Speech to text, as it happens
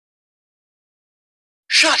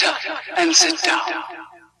Shut up and sit down.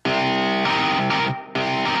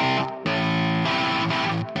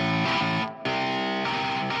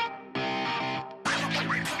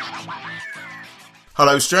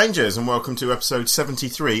 Hello strangers, and welcome to episode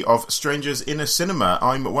 73 of Strangers in a Cinema.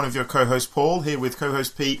 I'm one of your co-hosts, Paul, here with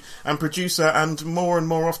co-host Pete and producer, and more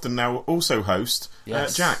often now also host,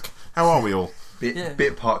 Jack. How are we all?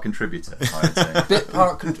 Bit part contributor, I would say.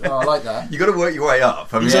 I like that. You got to work your way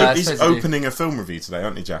up. I mean, he's opening a film review today,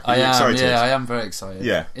 aren't you, Jack? Are you excited? Yeah, I am very excited.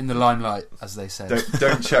 Yeah. In the limelight, as they say.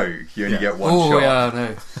 Don't choke. You only get one shot. Oh, yeah,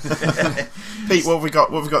 no. Pete, what have we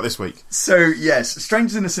got this week? So, yes,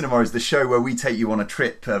 Strangers in the Cinema is the show where we take you on a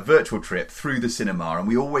trip, a virtual trip through the cinema, and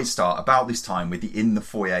we always start about this time with the In the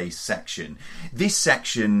Foyer section. This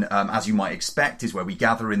section, as you might expect, is where we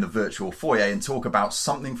gather in the virtual foyer and talk about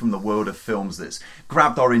something from the world of films that's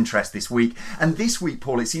grabbed our interest this week. And this week,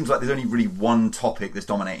 Paul, it seems like there's only really one topic that's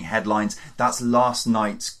dominating headlines. That's last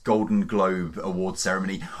night's Golden Globe award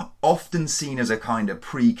ceremony, often seen as a kind of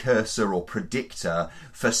precursor or predictor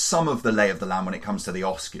for some of the lay of the land when it comes to the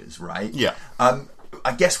Oscars, right? Yeah.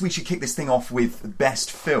 I guess we should kick this thing off with Best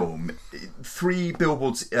Film. Three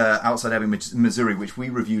Billboards Outside Ebbing, Missouri, which we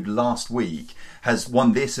reviewed last week, has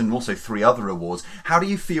won this and also 3 other awards. How do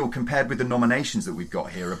you feel compared with the nominations that we've got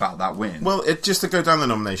here about that win? Well, just to go down the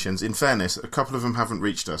nominations, in fairness, a couple of them haven't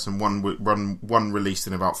reached us, and one released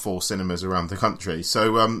in about 4 cinemas around the country.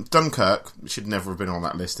 So Dunkirk should never have been on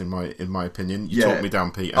that list, in my opinion. You talked me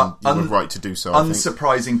down, Pete, and you were right to do so.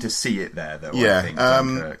 Unsurprising to see it there, though. Yeah. I think,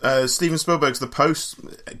 Dunkirk. Steven Spielberg's The Post,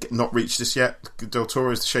 not reached us yet. Del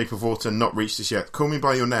Toro's The Shape of Water, not reached us yet. Call Me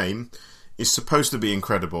by Your Name is supposed to be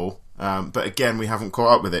incredible, but again, we haven't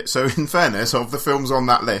caught up with it. So in fairness, of the films on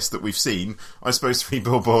that list that we've seen, I suppose Three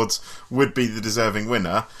Billboards would be the deserving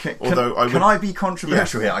winner. Can I be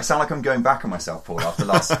controversial here? I sound like I'm going back on myself, Paul, after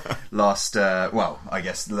I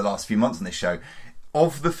guess the last few months on this show.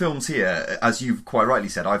 Of the films here, as you've quite rightly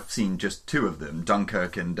said, I've seen just 2 of them,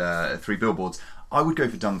 Dunkirk and Three Billboards. I would go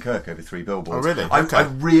for Dunkirk over Three Billboards. Oh, really? Okay. I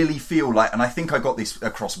really feel like, and I think I got this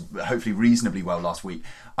across hopefully reasonably well last week,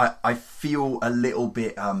 I feel a little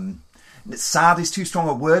bit... sad is too strong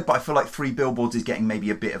a word, but I feel like Three Billboards is getting maybe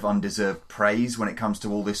a bit of undeserved praise when it comes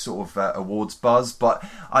to all this sort of awards buzz. But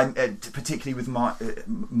I'm particularly with Martin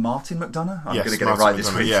McDonagh. I'm going to get it right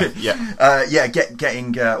this week.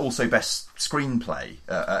 Getting also best screenplay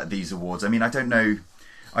at these awards. I mean, I don't know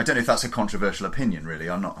if that's a controversial opinion, really.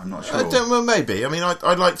 I'm not sure. Well, maybe. I mean, I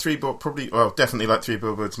like definitely like Three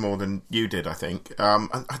Billboards more than you did, I think.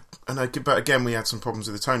 But again, we had some problems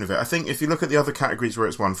with the tone of it. I think if you look at the other categories where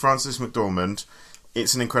it's won, Frances McDormand,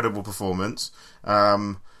 it's an incredible performance.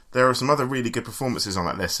 There are some other really good performances on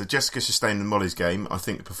that list. So Jessica Chastain in Molly's Game, I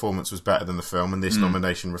think the performance was better than the film, and this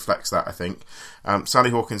nomination reflects that, I think. Sally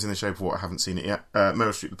Hawkins in The Shape of Water, haven't seen it yet. Meryl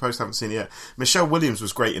Streep, The Post, haven't seen it yet. Michelle Williams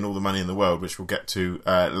was great in All the Money in the World, which we'll get to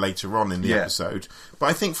later on in the episode. But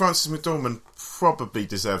I think Frances McDormand probably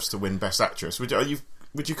deserves to win Best Actress. Would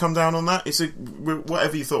you come down on that?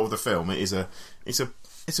 Whatever you thought of the film, it's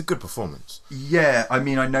a good performance. Yeah, I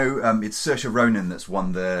mean, I know it's Saoirse Ronan that's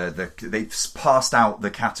won they've passed out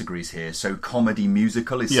the categories here. So comedy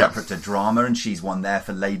musical is separate to drama, and she's won there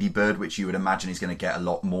for Lady Bird, which you would imagine is going to get a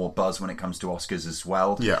lot more buzz when it comes to Oscars as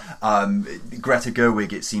well. Yeah. Greta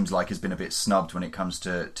Gerwig, it seems like, has been a bit snubbed when it comes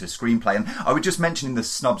to screenplay. And I would just mention in the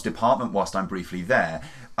snubs department, whilst I'm briefly there,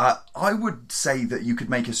 I would say that you could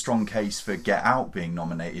make a strong case for Get Out being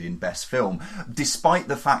nominated in Best Film, despite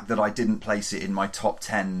the fact that I didn't place it in my top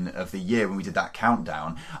 10 of the year when we did that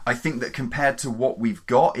countdown. I think that compared to what we've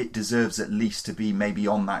got, it deserves at least to be maybe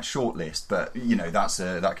on that shortlist. But, you know,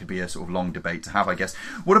 that could be a sort of long debate to have, I guess.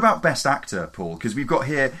 What about Best Actor, Paul? Because we've got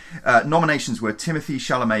here, nominations were Timothée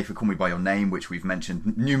Chalamet for Call Me By Your Name, which we've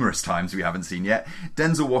mentioned numerous times we haven't seen yet.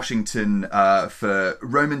 Denzel Washington for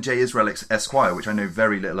Roman J. Israel Esquire, which I know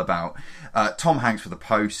very little about. Tom Hanks for The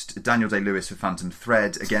Post, Daniel Day-Lewis for Phantom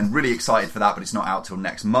Thread. Again, really excited for that, but it's not out till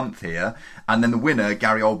next month here. And then the winner,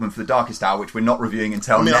 Gary Oldman for The Darkest Hour, which we're not reviewing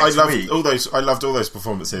until next week. I loved all those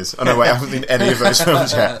performances. Oh no, I haven't seen any of those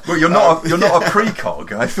films yet. Well, you're not a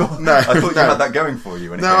precog. I thought you had that going for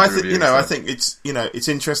you. I think it's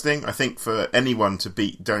interesting. I think for anyone to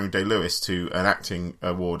beat Daniel Day-Lewis to an acting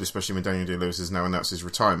award, especially when Daniel Day-Lewis has now announced his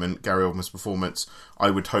retirement, Gary Oldman's performance,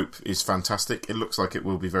 I would hope, is fantastic. It looks like it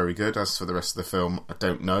will be very good. As for the rest of the film, I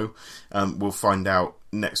don't know. We'll find out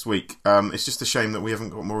next week. It's just a shame that we haven't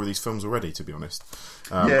got more of these films already, to be honest.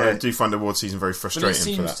 I do find award season very frustrating. But it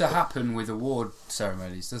seems for that. to happen with award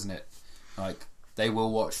ceremonies, doesn't it? Like, they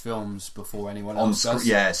will watch films before anyone On else does.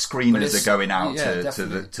 screeners are going out yeah, to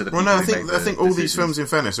definitely. the Well, people no, I who think make I the think all these decisions. films, in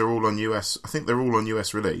fairness, are all on US. I think they're all on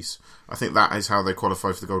US release. I think that is how they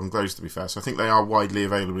qualify for the Golden Globes. To be fair, so I think they are widely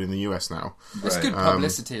available in the US now. It's Right. good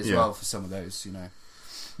publicity as yeah. well for some of those, you know.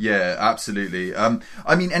 Yeah, absolutely.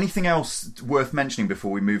 I mean, anything else worth mentioning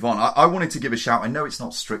before we move on? I wanted to give a shout. I know it's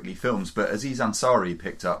not strictly films, but Aziz Ansari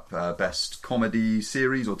picked up Best Comedy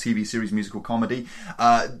Series or TV Series Musical Comedy.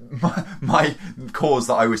 My cause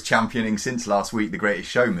that I was championing since last week, The Greatest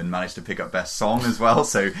Showman, managed to pick up Best Song as well,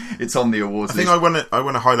 so it's on the awards I think list. I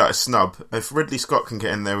want to highlight a snub. If Ridley Scott can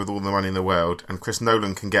get in there with all the money in the world, and Chris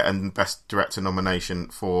Nolan can get a Best Director nomination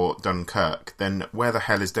for Dunkirk, then where the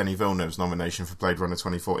hell is Denis Villeneuve's nomination for Blade Runner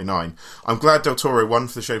 2049? I'm glad Del Toro won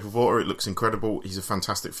for The Shape of Water. It looks incredible. He's a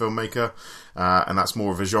fantastic filmmaker, and that's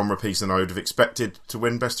more of a genre piece than I would have expected to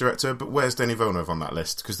win Best Director. But where's Denis Villeneuve on that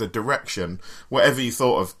list? Because the direction, whatever you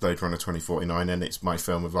thought of Blade Runner 2049, and it's my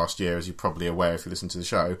film of last year, as you're probably aware if you listen to the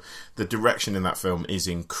show, the direction in that film is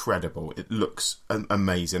incredible. It looks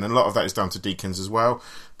amazing, and a lot of that is down to Deakins as well.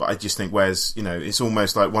 But I just think it's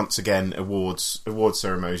almost like once again award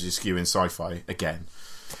ceremonies is skewing sci-fi again.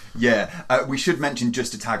 Yeah, we should mention,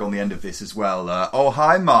 just to tag on the end of this as well, oh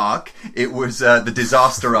hi Mark, it was the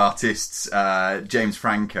Disaster Artists, James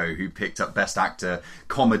Franco, who picked up Best Actor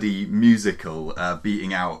Comedy Musical,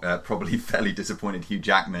 beating out probably fairly disappointed Hugh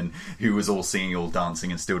Jackman, who was all singing, all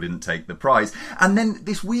dancing and still didn't take the prize. And then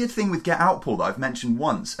this weird thing with Get Out, Paul, that I've mentioned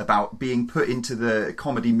once about being put into the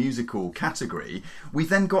comedy musical category, we've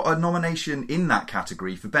then got a nomination in that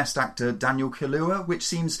category for Best Actor Daniel Kaluuya, which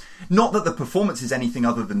seems, not that the performance is anything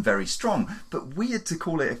other than very strong, but weird to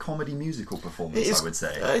call it a comedy musical performance, I would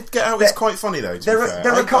say. Get Out is quite funny though. There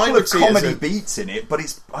are a couple of comedy beats in it, but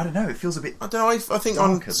it's, I don't know, it feels a bit... I don't know. I think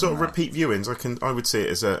on sort of that. repeat viewings, I would see it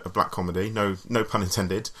as a black comedy. No pun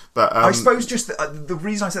intended. But I suppose just the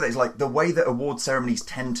reason I say that is like the way that award ceremonies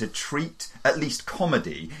tend to treat at least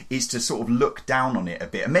comedy is to sort of look down on it a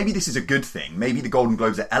bit. And maybe this is a good thing. Maybe the Golden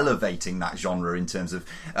Globes are elevating that genre in terms of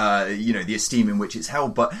the esteem in which it's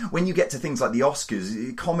held. But when you get to things like the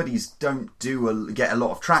Oscars, comedies don't get a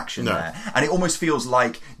lot of traction there, and it almost feels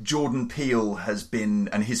like Jordan Peele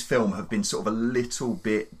and his film have been sort of a little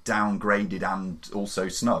bit downgraded and also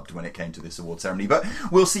snubbed when it came to this award ceremony. But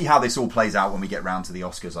we'll see how this all plays out when we get round to the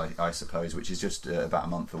Oscars, I suppose, which is just about a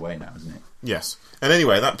month away now, isn't it? Yes. And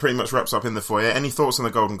anyway, that pretty much wraps up in the foyer. Any thoughts on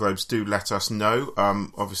the Golden Globes, do let us know.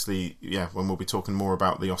 Obviously, when we'll be talking more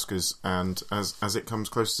about the Oscars and as it comes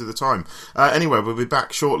closer to the time. Anyway, we'll be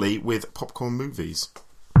back shortly with Popcorn Movies.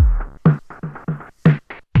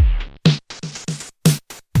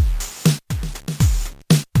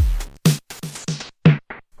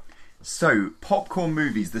 So, Popcorn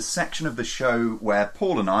Movies, the section of the show where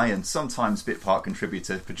Paul and I, and sometimes Bit Part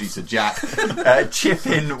contributor, producer Jack, chip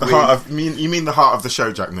in with... You mean the heart of the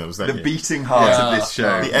show, Jack Mills, don't you? The beating heart of this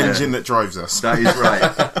show. The engine that drives us. That is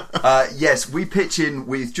right. Yes, we pitch in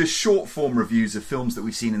with just short form reviews of films that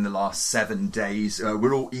we've seen in the last 7 days.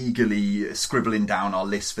 We're all eagerly scribbling down our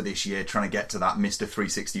list for this year, trying to get to that Mr.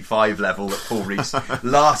 365 level that Paul reached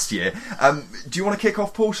last year. Do you want to kick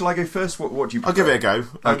off, Paul? Shall I go first? What do you prefer? I'll give it a go.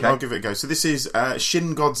 Okay. I'll give it a go. So this is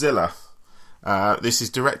Shin Godzilla. This is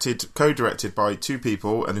co-directed by two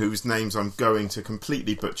people, and whose names I'm going to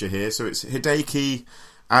completely butcher here. So it's Hideaki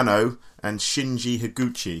Anno and Shinji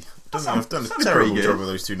Higuchi. I've done a terrible job of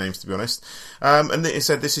those two names, to be honest. And it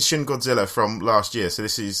said this is Shin Godzilla from last year. So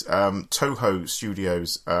this is Toho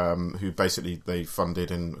Studios, who basically they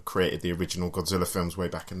funded and created the original Godzilla films way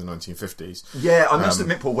back in the 1950s. Yeah, I must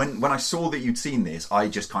admit, Paul, when I saw that you'd seen this, I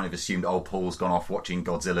just kind of assumed, Paul's gone off watching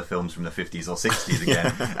Godzilla films from the 50s or 60s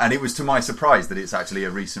again. And it was to my surprise that it's actually a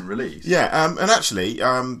recent release. Yeah, and actually,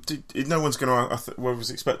 no one's going to... I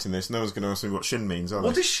was expecting this. No one's going to ask me what Shin means, are they?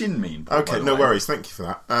 What does Shin mean, Paul, Okay, no worries. Thank you for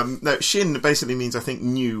that. No, Shin basically means, I think,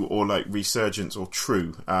 new or like resurgence or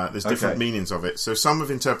true. There's different meanings of it. So some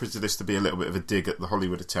have interpreted this to be a little bit of a dig at the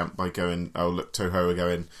Hollywood attempt by going, look, Toho are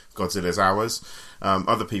going, Godzilla's ours.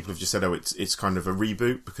 Other people have just said, it's kind of a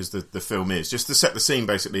reboot because the film is. Just to set the scene,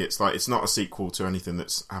 basically, it's like, it's not a sequel to anything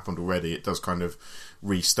that's happened already. It does kind of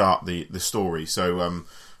restart the story. So,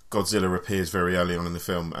 Godzilla appears very early on in the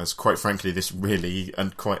film as, quite frankly, this really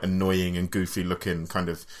and quite annoying and goofy looking kind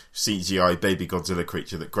of CGI baby Godzilla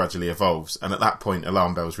creature that gradually evolves. And at that point,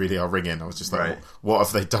 alarm bells really are ringing. I was just like, what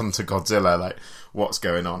have they done to Godzilla? Like, what's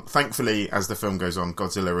going on? Thankfully, as the film goes on,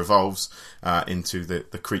 Godzilla evolves into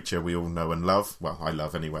the creature we all know and love. Well, I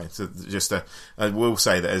love anyway. So just I will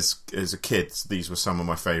say that as a kid, these were some of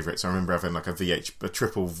my favourites. I remember having like a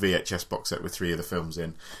triple VHS box set with 3 of the films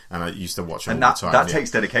in, and I used to watch them all the time. That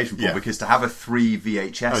takes dedication. justification for, Yeah. because to have a 3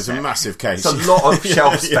 VHS it's a set, massive case. it's a lot of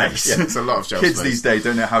shelf Yeah, space. it's a lot of shelf Kids space. these days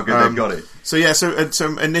don't know how good they've got it. So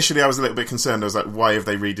initially I was a little bit concerned. I was like, why have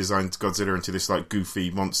they redesigned Godzilla into this like goofy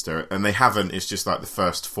monster? And they haven't. It's just like the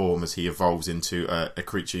first form as he evolves into a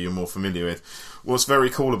creature you're more familiar with. What's very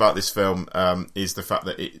cool about this film is the fact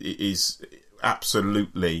that it is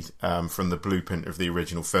absolutely from the blueprint of the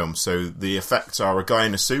original film. So the effects are a guy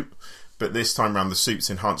in a suit, but this time around the suit's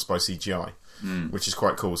enhanced by CGI. Which is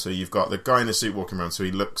quite cool. So you've got the guy in the suit walking around, so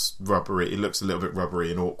he looks rubbery. He looks a little bit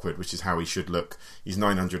rubbery and awkward, which is how he should look. He's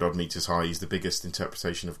 900 odd meters high. He's the biggest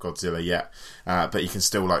interpretation of Godzilla yet, but he can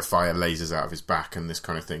still like fire lasers out of his back and this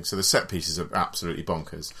kind of thing. So the set pieces are absolutely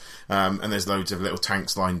bonkers. And there's loads of little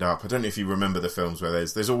tanks lined up. I don't know if you remember the films where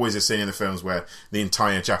there's always a scene in the films where the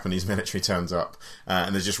entire Japanese military turns up,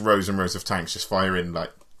 and there's just rows and rows of tanks just firing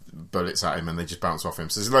like bullets at him and they just bounce off him.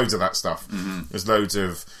 So there's loads of that stuff. There's loads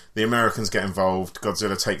of the Americans get involved.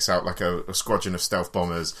 Godzilla takes out like a squadron of stealth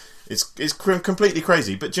bombers. It's completely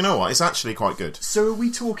crazy, but do you know what? It's actually quite good. So are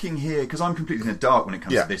we talking here, because I'm completely in the dark when it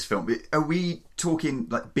comes to this film, are we talking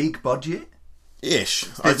like big budget? Ish.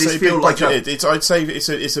 Does this feel like I'd say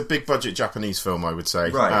it's a big budget Japanese film. I would say.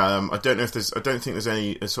 Right. I don't know if I don't think there's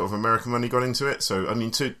any sort of American money gone into it. So I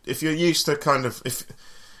mean, if you're used to kind of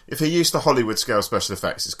if you're used to Hollywood scale special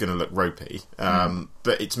effects, it's going to look ropey.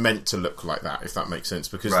 But it's meant to look like that, if that makes sense,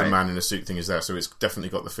 because the man in a suit thing is there, so it's definitely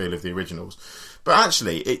got the feel of the originals. But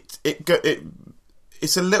actually,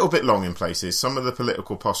 it's a little bit long in places. Some of the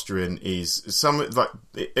political posturing is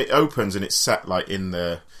it opens and it's set like in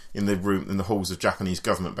the room, in the halls of Japanese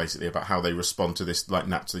government, basically, about how they respond to this, like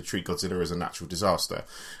naturally treat Godzilla as a natural disaster.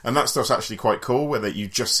 And that stuff's actually quite cool, where you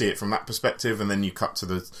just see it from that perspective, and then you cut to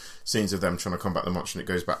the scenes of them trying to combat the monster, and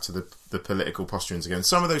it goes back to the political posturings again.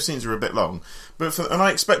 Some of those scenes are a bit long, and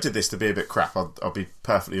I expected this to be a bit crap, I'll be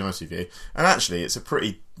perfectly honest with you. And actually, it's a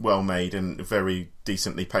pretty well-made and very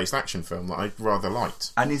decently paced action film that I rather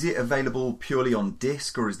liked. And is it available purely on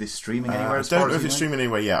disc, or is this streaming anywhere? I don't know if it's streaming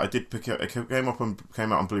anywhere yet. I did pick it. It came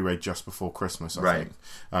out on Blu-ray just before Christmas, I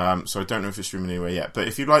think. So I don't know if it's streaming anywhere yet. But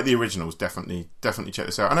if you like the originals, definitely check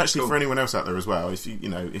this out. And actually, for anyone else out there as well, if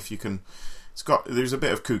you can. There's a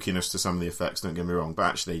bit of kookiness to some of the effects, don't get me wrong, but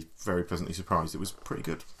actually very pleasantly surprised. It was pretty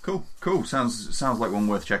good. Cool. Sounds like one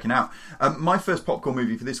worth checking out. My first popcorn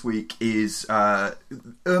movie for this week is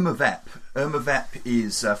Irma Vep. Irma Vep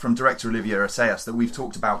is from director Olivier Assayas, that we've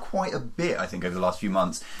talked about quite a bit, I think, over the last few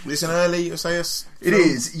months. Is this an early Assayas film? It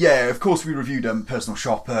is, yeah. Of course, we reviewed Personal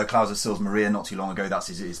Shopper, Clouds of Sils Maria not too long ago. That's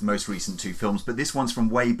his most recent two films. But this one's from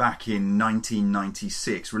way back in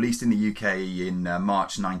 1996, released in the UK in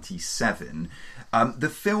March 97. The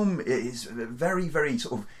film is very, very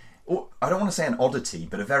sort of, I don't want to say an oddity,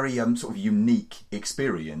 but a very sort of unique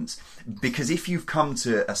experience, because if you've come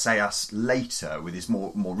to Assayas later with his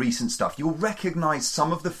more recent stuff, you'll recognise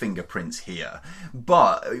some of the fingerprints here,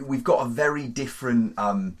 but we've got a very different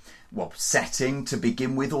setting to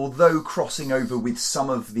begin with, although crossing over with some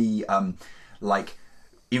of the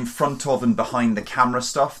in front of and behind the camera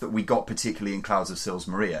stuff that we got particularly in Clouds of Sils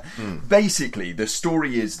Maria. Basically, the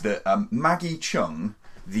story is that Maggie Cheung,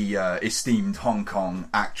 the esteemed Hong Kong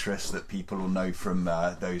actress that people will know from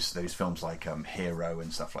those films like Hero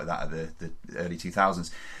and stuff like that of the early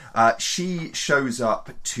 2000s, she shows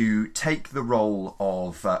up to take the role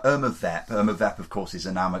of Irma Vep. Irma Vep, of course, is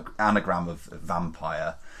an anagram of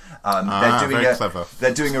vampire.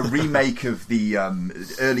 They're doing a remake of the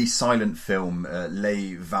early silent film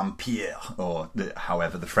Les Vampires, or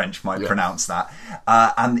however the French might pronounce that.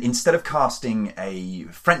 And instead of casting a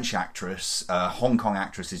French actress, a Hong Kong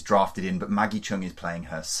actress is drafted in, but Maggie Cheung is playing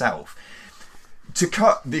herself. To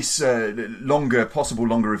cut this possible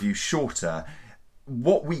longer review shorter,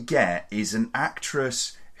 what we get is an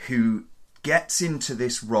actress who gets into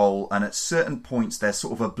this role, and at certain points there's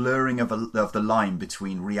sort of a blurring of the line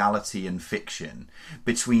between reality and fiction,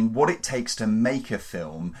 between what it takes to make a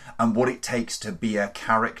film and what it takes to be a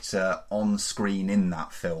character on screen in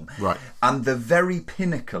that film. Right. And the very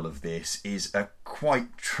pinnacle of this is a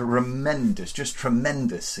quite tremendous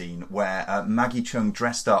scene where Maggie Cheung,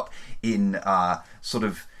 dressed up in sort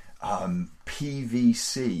of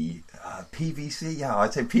PVC,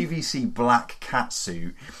 I'd say PVC black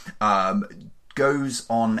catsuit, goes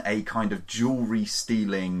on a kind of jewellery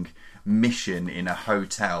stealing mission in a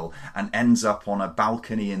hotel and ends up on a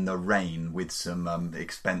balcony in the rain with some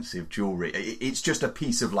expensive jewellery. It's just a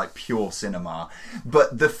piece of like pure cinema.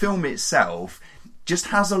 But the film itself just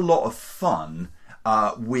has a lot of fun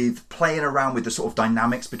with playing around with the sort of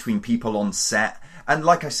dynamics between people on set. And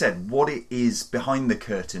like I said, what it is behind the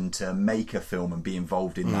curtain to make a film and be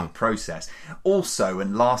involved in that process. Also,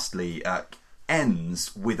 and lastly,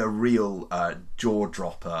 ends with a real jaw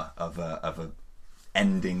dropper of a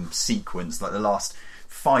ending sequence. Like the last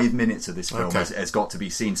 5 minutes of this film has got to be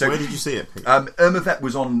seen. So where did you see it, Pete? Irma Vep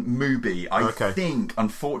was on Mubi. I Okay. think,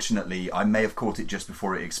 unfortunately, I may have caught it just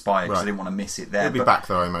before it expired because I didn't want to miss it there. It'll be back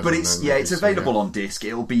though, I imagine. But it's no, it's available on disc.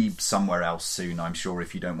 It'll be somewhere else soon, I'm sure,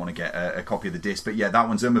 if you don't want to get a copy of the disc. But yeah, that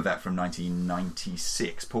one's Irma Vep from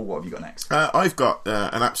 1996. Paul, what have you got next? I've got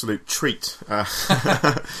an absolute treat.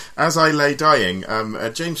 As I Lay Dying, a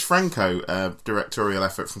James Franco directorial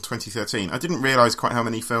effort from 2013. I didn't realise quite how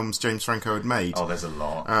many films James Franco had made. Oh, there's a lot.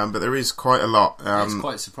 But there is quite a lot. It's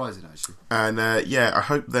quite surprising, actually. And I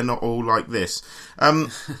hope they're not all like this.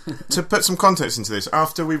 To put some context into this,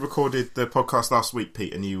 after we recorded the podcast last week,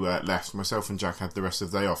 Pete, and you left, myself and Jack had the rest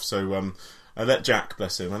of the day off. So I let Jack,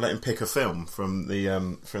 bless him, I let him pick a film from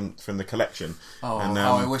the from the collection.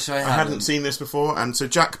 I wish I hadn't seen this before, and so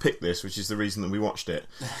Jack picked this, which is the reason that we watched it.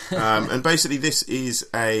 And basically, this is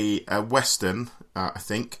a Western, I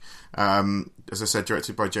think. As I said,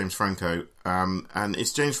 directed by James Franco, and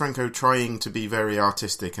it's James Franco trying to be very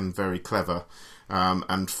artistic and very clever,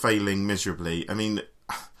 and failing miserably. I mean,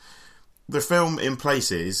 the film in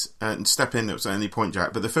places, and step in at any point,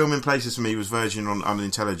 Jack, but the film in places for me was verging on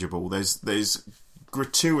unintelligible. There's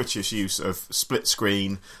gratuitous use of split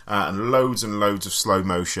screen and loads of slow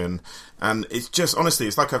motion, and it's just, honestly,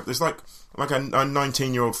 it's like a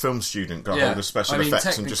 19-year-old film student got hold of special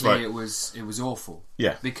effects and just like it was awful.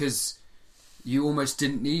 Yeah, because you almost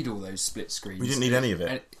didn't need all those split screens. We didn't need any of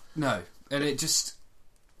it. No, and it just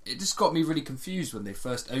got me really confused when they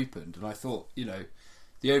first opened, and I thought,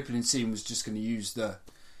 the opening scene was just going to use the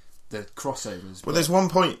crossovers. Well, there's one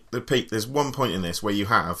point, Pete. There's one point in this where you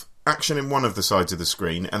have action in one of the sides of the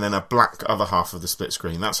screen and then a black other half of the split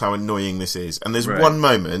screen. That's how annoying this is. And there's one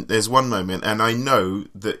moment, and I know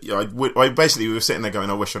that I basically we were sitting there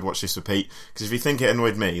going, I wish I'd watched this with Pete, because if you think it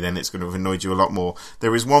annoyed me, then it's going to have annoyed you a lot more.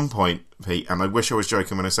 There is one point, Pete, and I wish I was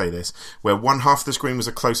joking when I say this, where one half of the screen was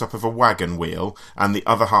a close-up of a wagon wheel and the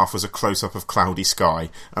other half was a close-up of cloudy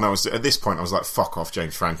sky. And at this point I was like, fuck off,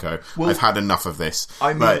 James Franco. I've had enough of this.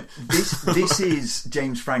 I mean, this is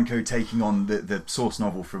James Franco taking on the source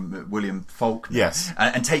novel from William Faulkner, yes,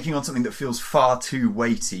 and taking on something that feels far too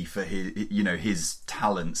weighty for his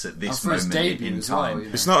talents at this moment in time.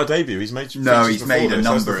 Well, It's not a debut. He's made he's made a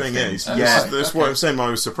number of things. That's what I'm saying. I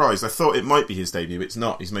was surprised. I thought it might be his debut. It's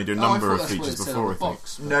not. He's made a number of features before. I think.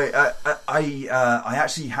 No, I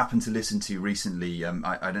actually happened to listen to recently.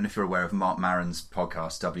 I don't know if you're aware of Mark Maron's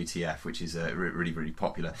podcast WTF, which is really really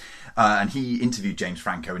popular, and he interviewed James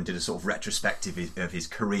Franco and did a sort of retrospective of his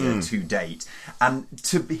career to date. And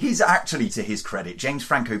to his credit, James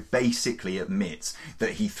Franco basically admits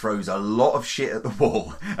that he throws a lot of shit at the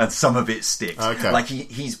wall and some of it sticks. Okay. Like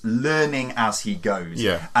he's learning as he goes.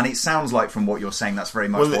 Yeah. And it sounds like from what you're saying that's very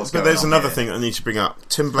much what's going on. But there's another here. thing I need to bring up.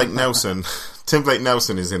 Tim Blake Nelson. Tim Blake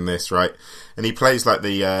Nelson is in this, right? And he plays like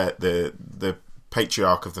the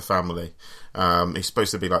patriarch of the family. He's supposed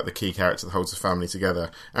to be like the key character that holds the family together.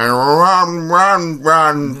 And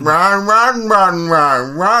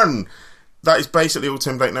run. That is basically all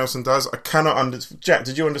Tim Blake Nelson does. I cannot Jack,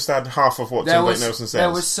 did you understand half of what Tim Blake Nelson says? There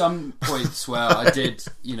was some points where I did,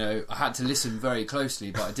 I had to listen very closely,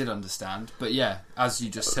 but I did understand. But yeah, as you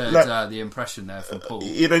just heard the impression there from Paul.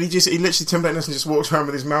 He literally, Tim Blake Nelson just walks around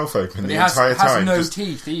with his mouth open the entire time. Has no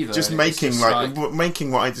teeth either. Just making making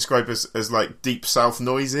what I describe as like deep south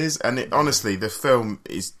noises, and honestly, the film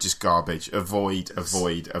is just garbage. Avoid.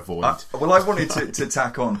 Well, I wanted to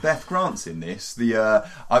tack on Beth Grant's in this.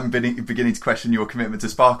 I'm beginning to question your commitment to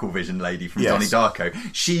Sparkle Vision lady from Donnie Darko.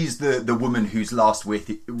 She's the woman whose last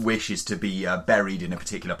wish is to be buried in a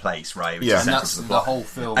particular place, right? Which is and that's the whole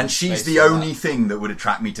film. And she's the only thing that would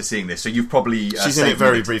attract me to seeing this. So you've probably she's in it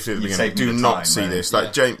very briefly at the beginning. Do not see this.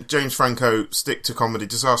 Like James Franco, stick to comedy.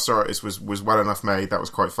 Disaster Artist was well enough made. That was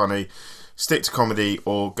quite funny. Stick to comedy,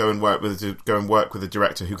 or go and work with a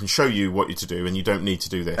director who can show you what you're to do, and you don't need to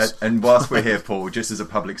do this. And whilst we're here, Paul, just as a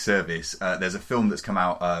public service, there's a film that's come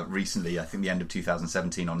out recently, I think the end of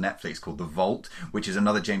 2017 on Netflix, called The Vault, which is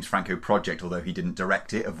another James Franco project, although he didn't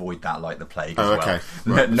direct it. Avoid that like the plague as well.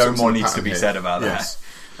 Right. No more needs to be said about that.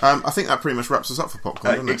 I think that pretty much wraps us up for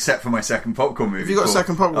popcorn, doesn't it? Except for my second popcorn movie. Have you got a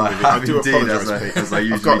second popcorn movie? I do apologise, Pete. As I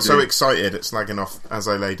usually I've got so excited at slagging off As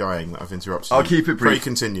I Lay Dying that I've interrupted you. I'll keep it brief.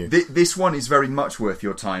 Continue. This one is very much worth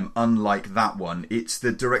your time, unlike that one. It's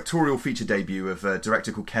the directorial feature debut of a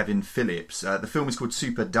director called Kevin Phillips. The film is called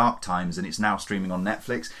Super Dark Times, and it's now streaming on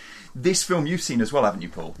Netflix. This film you've seen as well, haven't you,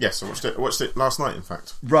 Paul? Yes, I watched it last night, in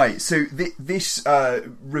fact. Right, so this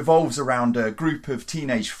revolves around a group of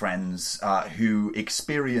teenage friends who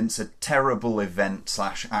experience experience a terrible event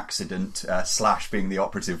 / accident, / being the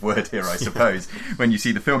operative word here, I suppose. When you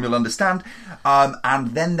see the film, you'll understand.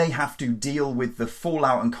 And then they have to deal with the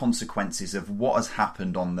fallout and consequences of what has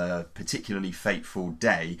happened on the particularly fateful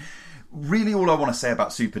day. Really, all I want to say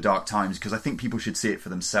about Super Dark Times, because I think people should see it for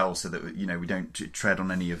themselves, so that we don't tread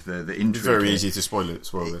on any of the intrigue. It's very easy to spoil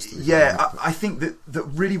this. Yeah, I think that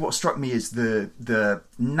really what struck me is the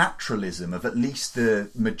naturalism of at least the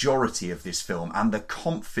majority of this film, and the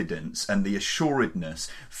confidence and the assuredness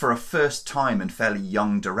for a first time and fairly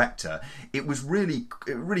young director. It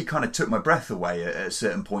really kind of took my breath away at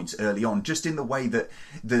certain points early on, just in the way that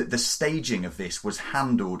the staging of this was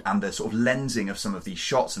handled, and the sort of lensing of some of these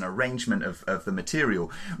shots and arrangement of the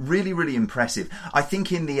material. Really, really impressive. I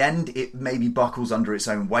think in the end it maybe buckles under its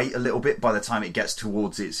own weight a little bit by the time it gets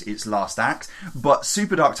towards its last act. But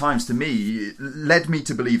Super Dark Times, to me, led me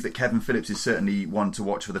to believe that Kevin Phillips is certainly one to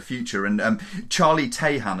watch for the future. And Charlie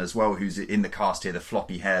Tahan as well, who's in the cast here, the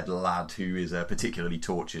floppy-haired lad who is particularly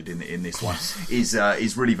tortured in this one,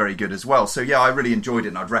 is really very good as well. So yeah, I really enjoyed it,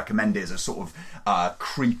 and I'd recommend it as a sort of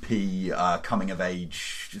creepy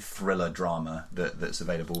coming-of-age thriller drama that's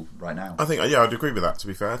available right now. I think, I'd agree with that, to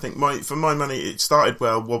be fair. I think for my money, it started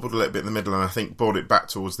well, wobbled a little bit in the middle, and I think brought it back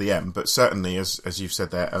towards the end. But certainly, as you've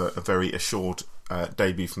said there, a very assured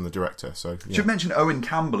debut from the director. So yeah. Should mention Owen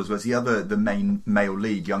Campbell as well as the main male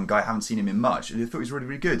lead, young guy. I haven't seen him in much. I thought he was really,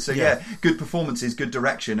 really good. So yeah, good performances, good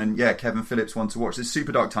direction, and yeah, Kevin Phillips, one to watch. This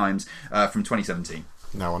Super Dark Times from 2017.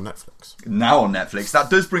 Now on Netflix. That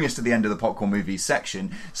does bring us to the end of the Popcorn Movies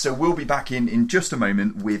section. So we'll be back in just a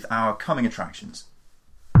moment with our coming attractions.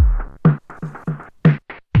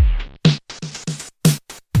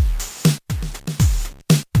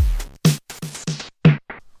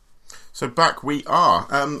 So back we are.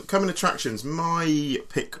 Coming attractions. My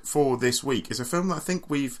pick for this week is a film that I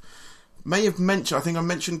think may have mentioned. I think I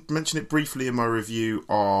mentioned it briefly in my review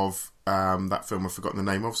of that film I've forgotten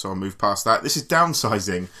the name of, so I'll move past that. This is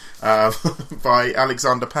Downsizing by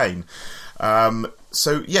Alexander Payne.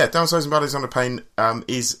 So yeah, Downsizing by Alexander Payne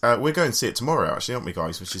is we're going to see it tomorrow, actually, aren't we,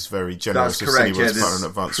 guys? Which is very generous. That's correct. Cineworld's part of an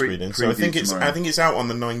advanced screening. So I think it's out on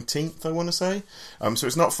the 19th. I want to say. So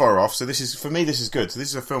it's not far off. So this is good. So this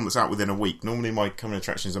is a film that's out within a week. Normally my coming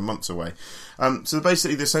attractions are months away. So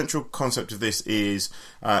basically the central concept of this is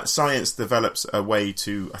science develops a way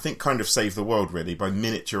to, I think, kind of save the world really by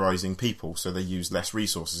miniaturizing people, so they use less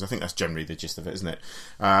resources. I think that's generally the gist of it, isn't it?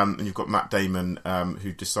 And you've got Matt Damon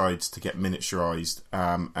who decides to get miniaturized.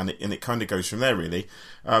 And it kind of goes from there, really.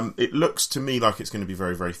 It looks to me like it's going to be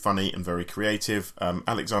very, very funny and very creative.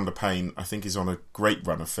 Alexander Payne, I think, is on a great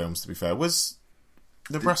run of films, to be fair. Was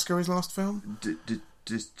Nebraska his last film?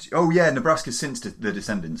 Nebraska since The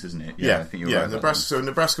Descendants, isn't it? Yeah, I think you're right. Nebraska. So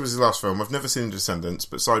Nebraska was his last film. I've never seen The Descendants,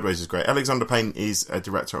 but Sideways is great. Alexander Payne is a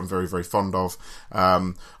director I'm very, very fond of.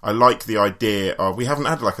 I like the idea of, we haven't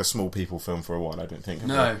had like a small people film for a while, I don't think.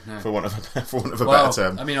 No. For want of a better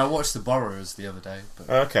term. I mean, I watched The Borrowers the other day. But...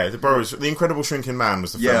 Okay, The Borrowers. The Incredible Shrinking Man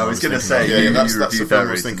was the film. Yeah, I was going to say. That's the film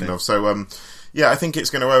I was thinking of. So. Yeah, I think it's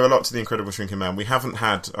going to owe a lot to The Incredible Shrinking Man. We haven't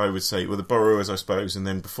had, I would say, The Borrowers, I suppose, and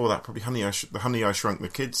then before that, probably the Honey, I Shrunk the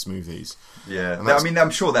Kids movies. Yeah, I mean,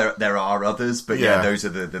 I'm sure there are others, but those are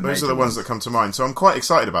the ones that come to mind. So I'm quite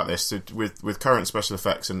excited about this. With current special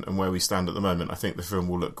effects and where we stand at the moment, I think the film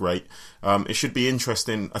will look great. It should be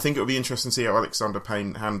interesting. I think it will be interesting to see how Alexander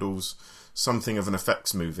Payne handles something of an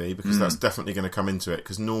effects movie, because that's definitely going to come into it,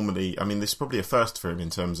 because normally, I mean, this is probably a first for him in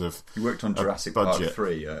terms of he worked on Jurassic Park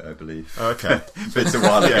 3, I believe. Okay. But it's a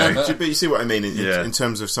while ago. But you see what I mean in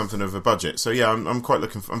terms of something of a budget. So yeah, I'm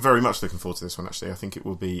very much looking forward to this one, actually. I think it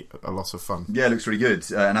will be a lot of fun. Yeah, it looks really good,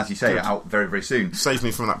 and as you say, out very, very soon. Save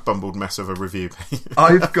me from that bumbled mess of a review.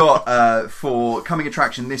 I've got for coming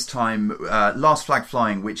attraction this time, Last Flag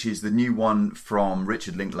Flying, which is the new one from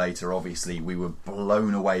Richard Linklater. Obviously, we were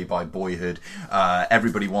blown away by Boyhood.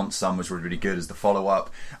 Everybody Wants Some was really, really good as the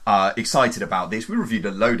follow-up. Excited about this. We reviewed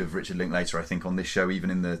a load of Richard Linklater, I think, on this show,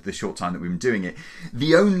 even in the short time that we've been doing it.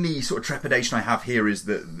 The only sort of trepidation I have here is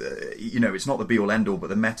that, it's not the be-all, end-all, but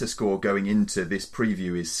the Metascore going into this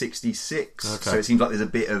preview is 66. Okay. So it seems like there's a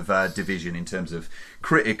bit of division in terms of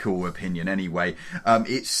critical opinion anyway.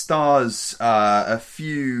 It stars a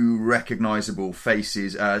few recognisable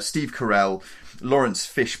faces. Steve Carell, Lawrence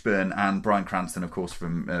Fishburne and Bryan Cranston, of course,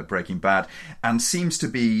 from Breaking Bad, and seems to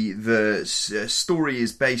be the story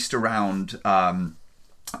is based around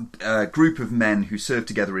a group of men who served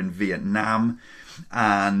together in Vietnam,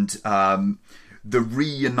 and the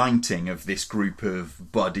reuniting of this group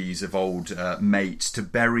of buddies, of old mates, to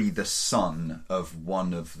bury the son of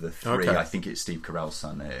one of the three. Okay. I think it's Steve Carell's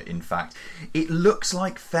son, in fact. It looks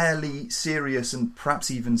like fairly serious and perhaps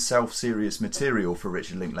even self-serious material for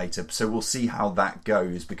Richard Linklater, so we'll see how that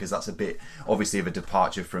goes, because that's a bit, obviously, of a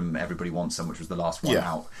departure from Everybody Wants Some, which was the last one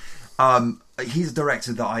out. He's a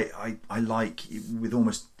director that I like with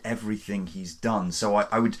almost everything he's done, so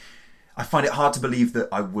I find it hard to believe that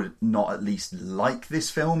I would not at least like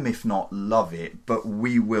this film, if not love it, but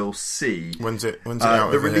we will see. When's it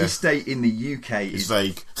out? The over release here? date in the UK It's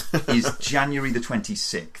vague. is January the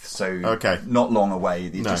 26th, so Okay. not long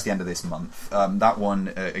away, No. just the end of this month. That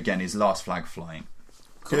one, again, is Last Flag Flying.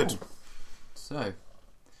 Good. So,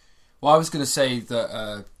 well, I was going to say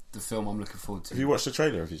that the film I'm looking forward to. Have you watched the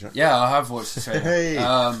trailer? Have you, Jack? Yeah, I have watched the trailer.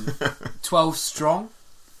 Hey. 12 Strong.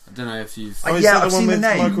 I don't know if you've. Oh, is Yeah, that I've the one seen the with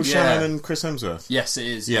name. Michael Yeah. Shannon and Chris Hemsworth? Yes, it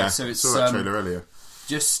is. Yeah, So it's saw that trailer earlier.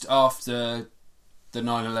 just after the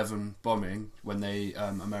 9/11 bombing, when they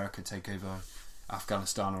America take over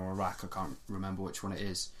Afghanistan or Iraq. I can't remember which one it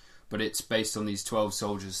is, but it's based on these 12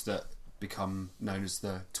 soldiers that become known as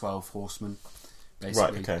the 12 Horsemen,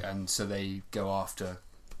 basically. Right, okay. And so they go after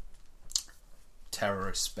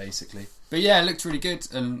terrorists, basically. But yeah, it looked really good,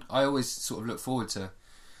 and I always sort of look forward to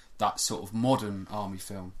that sort of modern army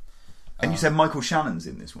film. And you said Michael Shannon's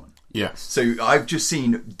in this one. Yeah. So I've just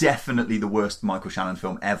seen definitely the worst Michael Shannon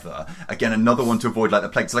film ever. Again, another one to avoid like the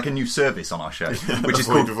plague. It's like a new service on our show, which is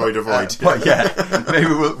called Avoid. yeah, maybe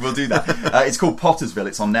we'll do that. It's called Pottersville.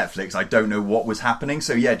 It's on Netflix. I don't know what was happening.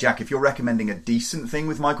 So yeah, Jack, if you're recommending a decent thing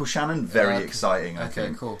with Michael Shannon, very exciting. I Okay,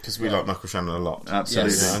 think. cool. Because we like Michael Shannon a lot.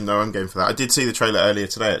 Absolutely. Yes. Yeah, no, I'm game for that. I did see the trailer earlier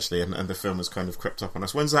today, actually, and the film has kind of crept up on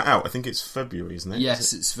us. When's that out? I think it's February, isn't it?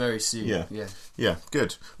 Yes, it's very soon. Yeah. Yeah. Yeah,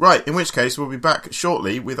 good. Right, in which case we'll be back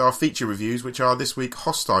shortly with our feature reviews, which are this week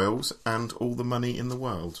Hostiles and All the Money in the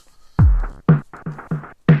World.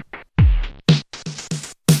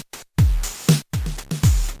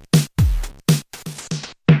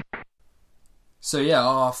 So yeah,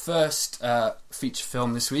 our first feature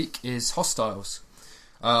film this week is Hostiles.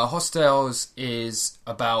 Hostiles is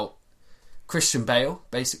about Christian Bale,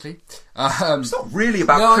 basically. It's not really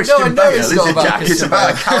about No, Christian I know Bale, it's is not it, about Jack? It's Christian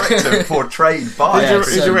about a Bale. character portrayed by Yeah, Who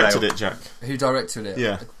so- directed it, Jack? Who directed it?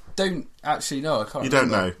 Yeah. Don't actually know. I can't. You don't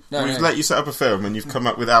remember. know. No, We've no. let you set up a film and you've come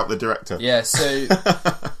up without the director. Yeah. So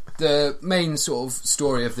the main sort of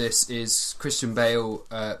story of this is Christian Bale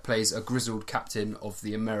plays a grizzled captain of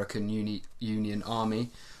the American Union Army.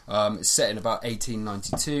 It's set in about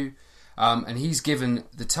 1892. And he's given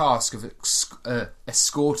the task of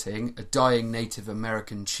escorting a dying Native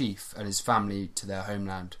American chief and his family to their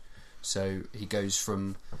homeland. So he goes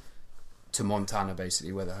to Montana,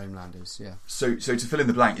 basically, where the homeland is. Yeah. So to fill in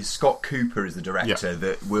the blank, is Scott Cooper is the director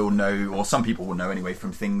that will know, or some people will know anyway,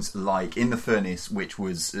 from things like In the Furnace, which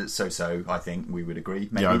was so-so, I think we would agree.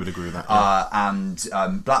 Maybe. Yeah, I would agree with that. Yeah.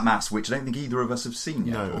 And Black Mass, which I don't think either of us have seen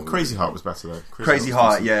yet. No, and Crazy Heart was better though. Crazy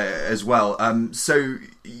Heart, yeah, as well. So,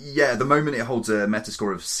 yeah, at the moment it holds a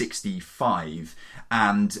Metascore of 65,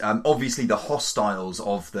 and obviously the Hostiles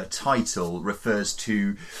of the title refers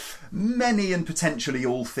to many and potentially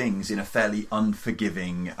all things in a fairly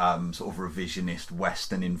unforgiving sort of revisionist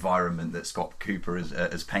Western environment that Scott Cooper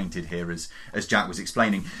has painted here, as Jack was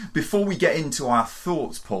explaining. Before we get into our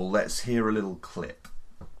thoughts, Paul, let's hear a little clip.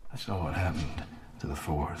 I saw what happened to the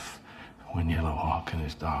 4th when Yellow Hawk and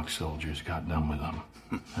his dog soldiers got done with them.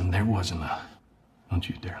 And there wasn't don't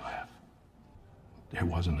you dare laugh. There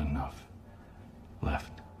wasn't enough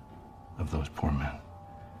left of those poor men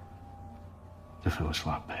to fill a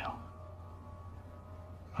slop pail.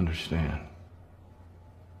 Understand,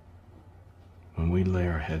 when we lay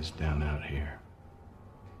our heads down out here,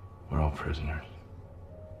 we're all prisoners.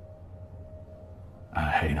 I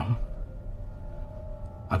hate them.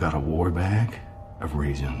 I got a war bag of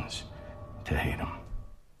reasons to hate them.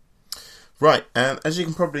 Right, and as you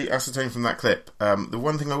can probably ascertain from that clip, the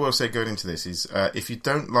one thing I will say going into this is if you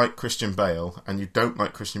don't like Christian Bale, and you don't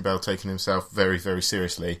like Christian Bale taking himself very, very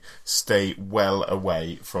seriously, stay well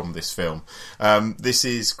away from this film. This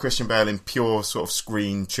is Christian Bale in pure sort of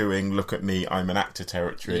screen-chewing, look at me, I'm an actor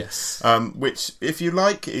territory. Yes. Which, if you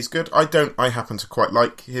like, is good. I happen to quite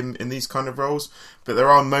like him in these kind of roles, but there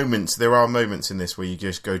are moments in this where you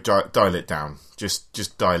just go, dial it down.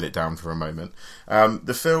 Just dial it down for a moment.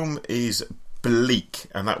 The film is bleak,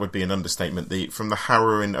 and that would be an understatement. From the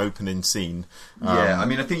harrowing opening scene. I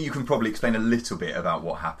mean, I think you can probably explain a little bit about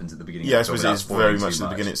what happens at the beginning. Yeah, I of the suppose film it is without very spoiling much too at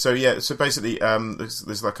the beginning. So basically,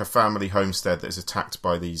 there's like a family homestead that is attacked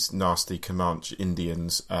by these nasty Comanche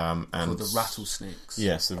Indians, and Called the rattlesnakes.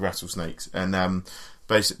 Yes, the rattlesnakes, and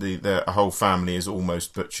basically a whole family is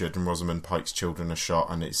almost butchered, and Rosamund Pike's children are shot,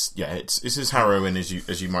 and it's as harrowing as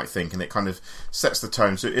you might think, and it kind of sets the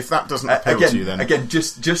tone. So if that doesn't appeal to you, then again,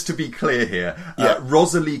 just to be clear here,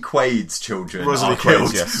 Rosalie Quaid's children are Quaid's,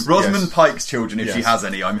 killed. yes. Rosamund Pike's children, if she Yes. has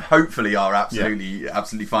any, hopefully are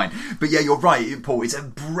absolutely fine. But yeah, you're right, Paul. It's a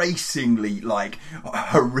bracingly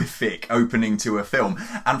horrific opening to a film,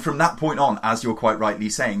 and from that point on, as you're quite rightly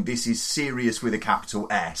saying, this is serious with a capital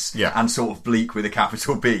S, and sort of bleak with a capital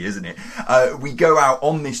B, isn't it? We go out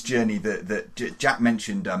on this journey that Jack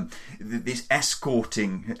mentioned. This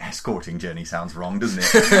escorting journey sounds wrong, doesn't it?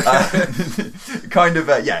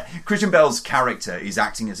 Christian Bale's character is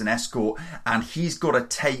acting as an escort, and he's got to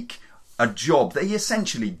take a job that he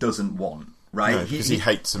essentially doesn't want. Right, no, because he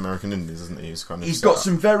hates American Indians, doesn't he? He's got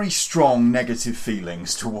some very strong negative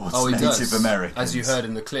feelings towards Native Americans, as you heard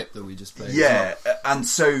in the clip that we just played. Yeah, and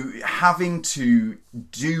so having to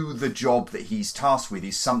do the job that he's tasked with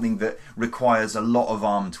is something that requires a lot of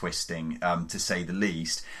arm twisting, to say the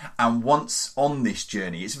least. And once on this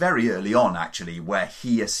journey, it's very early on actually, where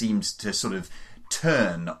he seems to sort of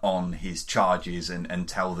turn on his charges and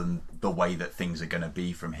tell them the way that things are going to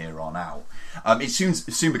be from here on out. It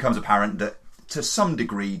soon becomes apparent that to some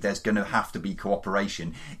degree there's going to have to be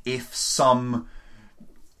cooperation if some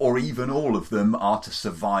or even all of them are to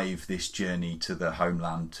survive this journey to the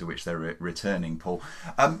homeland to which they're returning. Paul,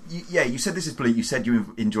 you said this is bleak. You said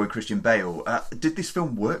you enjoy Christian Bale. Did this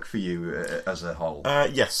film work for you as a whole?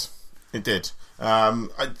 Yes, it did.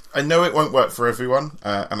 I know it won't work for everyone,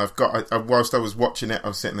 and whilst I was watching it, I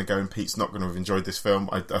was sitting there going, Pete's not going to have enjoyed this film.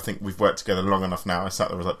 I think we've worked together long enough now. I sat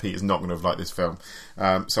there, I was like, Pete is not going to have liked this film.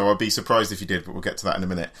 So I'll be surprised if he did, but we'll get to that in a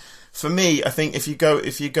minute. For me, I think if you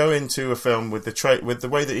go into a film with the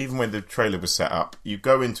way that even when the trailer was set up, you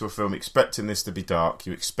go into a film expecting this to be dark,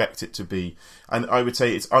 you expect it to be, and I would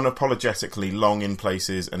say it's unapologetically long in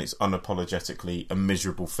places, and it's unapologetically a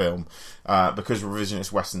miserable film, because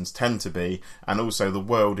revisionist westerns tend to be, and also the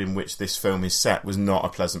world in which this film is set was not a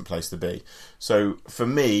pleasant place to be. So for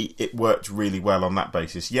me, it worked really well on that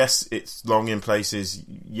basis. Yes, it's long in places.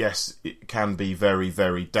 Yes, it can be very,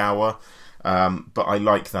 very dour. But I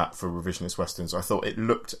like that for revisionist westerns. I thought it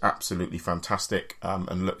looked absolutely fantastic,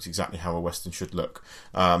 and looked exactly how a western should look.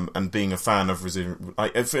 And being a fan of it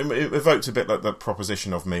evoked a bit like the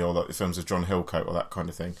Proposition of me, or like the films of John Hillcoat, or that kind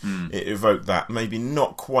of thing. It evoked that. Maybe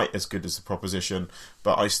not quite as good as the Proposition,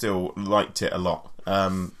 but I still liked it a lot.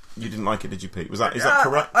 You didn't like it, did you, Pete? Is that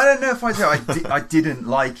correct? I don't know if I didn't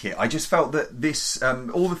like it. I just felt that this,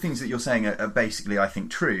 all the things that you're saying are basically, I think,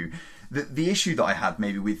 true. The issue that I had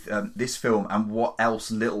maybe with this film, and what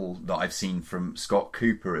else little that I've seen from Scott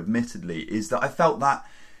Cooper, admittedly, is that I felt that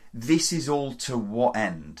this is all to what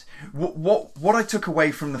end? What I took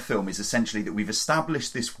away from the film is essentially that we've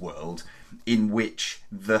established this world in which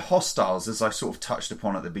the hostiles, as I sort of touched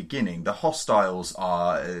upon at the beginning, the hostiles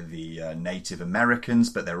are the Native Americans,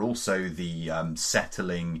 but they're also the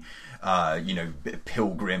settling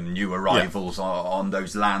pilgrim new arrivals on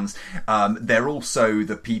those lands. They're also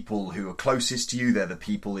the people who are closest to you. They're the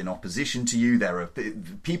people in opposition to you. There are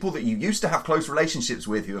people that you used to have close relationships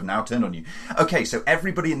with who have now turned on you. Okay, so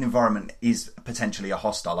everybody in the environment is potentially a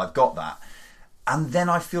hostile. I've got that. And then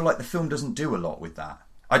I feel like the film doesn't do a lot with that.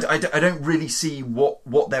 I don't really see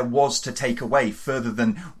what there was to take away further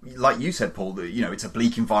than, like you said, Paul, that, it's a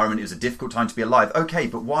bleak environment, it was a difficult time to be alive. Okay,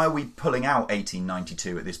 but why are we pulling out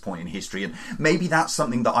 1892 at this point in history? And maybe that's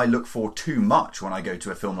something that I look for too much when I go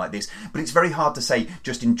to a film like this. But it's very hard to say,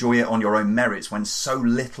 just enjoy it on your own merits, when so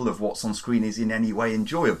little of what's on screen is in any way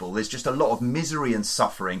enjoyable. There's just a lot of misery and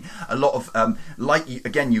suffering, a lot of,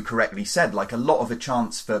 you correctly said, like a lot of a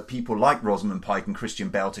chance for people like Rosamund Pike and Christian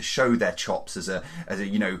Bale to show their chops as a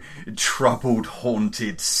troubled,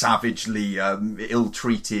 haunted, savagely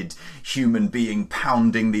ill-treated human being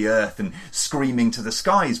pounding the earth and screaming to the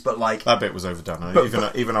skies. But like that bit was overdone.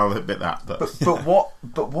 Even I'll admit that. But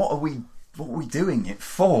what are we doing it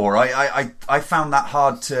for? I found that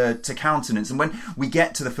hard to countenance. And when we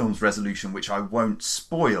get to the film's resolution, which I won't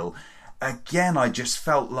spoil, again, I just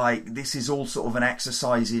felt like this is all sort of an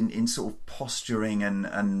exercise in sort of posturing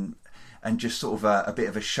and just sort of a bit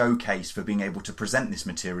of a showcase for being able to present this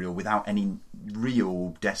material without any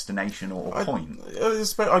real destination or point.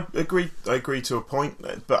 I agree to a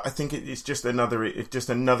point, but I think it's just another. It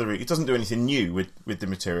doesn't do anything new with the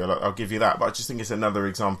material. I'll give you that, but I just think it's another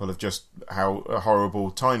example of just how a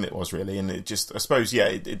horrible time it was, really. And it just, I suppose,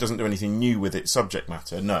 it doesn't do anything new with its subject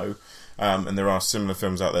matter. No, and there are similar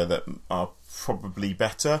films out there that are probably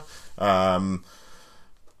better.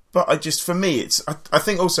 But I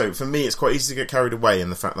think also for me it's quite easy to get carried away in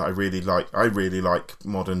the fact that I really like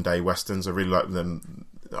modern day westerns. I really like them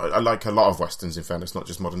I like a lot of westerns, in fairness, not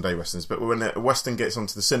just modern day westerns, but when a western gets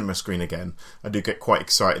onto the cinema screen again, I do get quite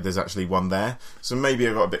excited there's actually one there. So maybe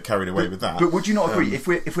I got a bit carried away with that. But would you not agree, if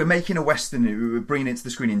we're making a western, we're bringing it to the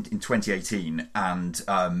screen in 2018, and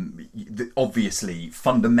obviously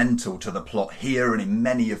fundamental to the plot here and in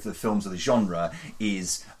many of the films of the genre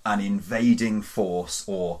is an invading force,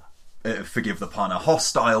 or forgive the pun, a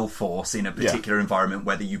hostile force in a particular environment,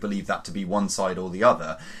 whether you believe that to be one side or the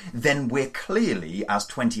other, then we're clearly, as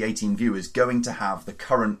 2018 viewers, going to have the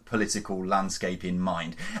current political landscape in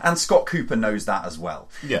mind. And Scott Cooper knows that as well.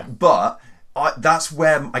 Yeah. But that's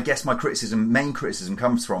where I guess my main criticism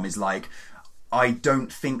comes from, is like, I don't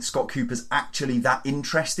think Scott Cooper's actually that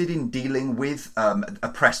interested in dealing with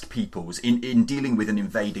oppressed peoples, in dealing with an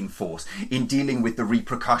invading force, in dealing with the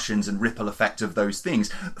repercussions and ripple effect of those things,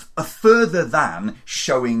 further than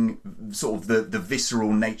showing sort of the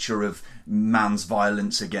visceral nature of man's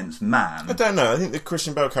violence against man. I don't know. I think the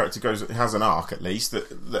Christian Bale character has an arc, at least.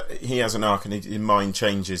 That he has an arc, and his mind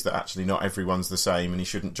changes that actually not everyone's the same, and he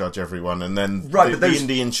shouldn't judge everyone. And then the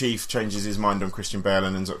Indian chief changes his mind on Christian Bale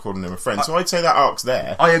and ends up calling him a friend. So I'd say that arc's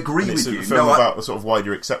there. I agree with you. you. It's a film about a sort of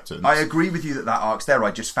wider acceptance. I agree with you that arc's there.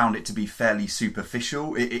 I just found it to be fairly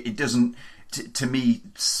superficial. It doesn't, to me,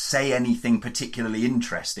 say anything particularly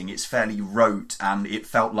interesting. It's fairly rote, and it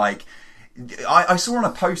felt like... I saw on a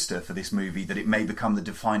poster for this movie that it may become the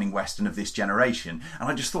defining western of this generation, and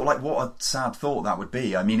I just thought, like, what a sad thought that would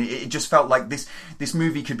be. I mean, it just felt like this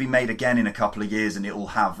movie could be made again in a couple of years, and it'll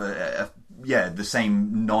have the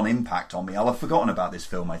same non-impact on me. I'll have forgotten about this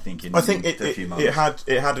film, I think, in a few months.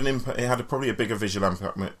 It had an impact. It had probably a bigger visual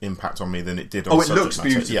impact on me than it did on it looks matter.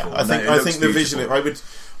 Beautiful. Yeah, I think the visual.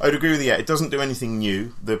 I would agree with you. It doesn't do anything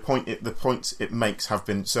new. The points it makes have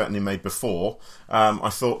been certainly made before. I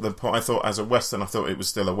thought as a western, I thought it was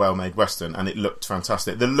still a well-made western, and it looked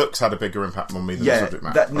fantastic. The looks had a bigger impact on me than the subject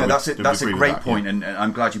matter. That's a great point, and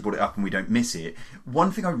I'm glad you brought it up, and we don't miss it.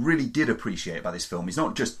 One thing I really did appreciate about this film is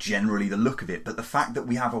not just generally the look of it, but the fact that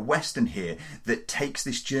we have a western here that takes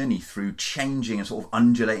this journey through changing and sort of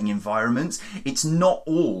undulating environments. It's not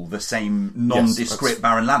all the same nondescript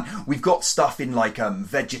barren land. We've got stuff in like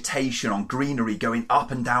vegetation, on greenery, going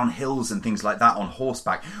up and down hills and things like that on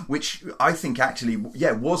horseback, which I think actually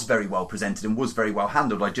was very well presented and was very well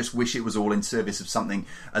handled. I just wish it was all in service of something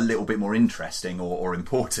a little bit more interesting or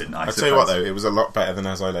important. I'll tell you what, though, it was a lot better than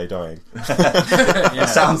As I Lay Dying. It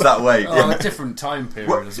sounds that way. A different time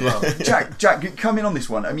period as well. Jack, come in on this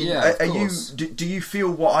one. I mean, do you feel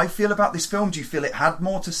what I feel about this film? Do you feel it had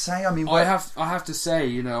more to say? I mean, I have to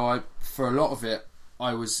say, for a lot of it,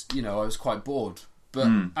 I was quite bored. But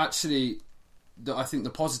actually, I think the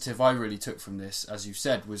positive I really took from this, as you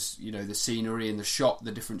said, was the scenery and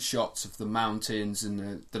the different shots of the mountains and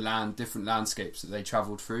the different landscapes that they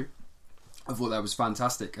travelled through. I thought that was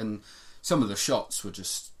fantastic, and some of the shots were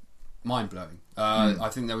just mind-blowing. I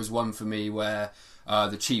think there was one for me where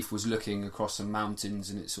the chief was looking across some mountains,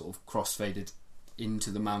 and it sort of cross-faded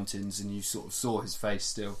into the mountains, and you sort of saw his face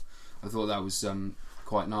still. I thought that was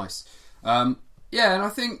quite nice. And I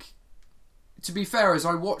think, to be fair, as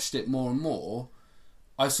I watched it more and more,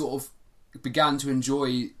 I sort of began to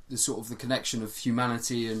enjoy the connection of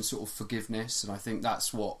humanity and sort of forgiveness, and I think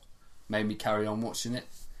that's what made me carry on watching it,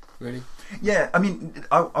 really. Yeah, I mean,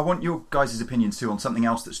 I want your guys' opinions too on something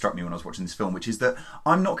else that struck me when I was watching this film, which is that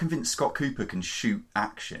I'm not convinced Scott Cooper can shoot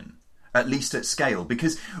action, at least at scale,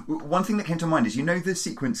 because one thing that came to mind is, the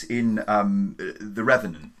sequence in The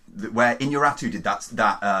Revenant, where Inarritu did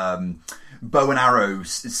that bow and arrow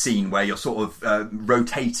scene where you're sort of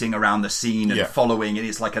rotating around the scene and following, and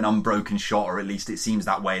it's like an unbroken shot, or at least it seems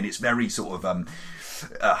that way, and it's very sort of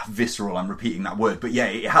visceral. I'm repeating that word, but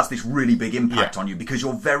it has this really big impact on you because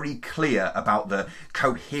you're very clear about the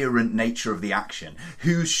coherent nature of the action.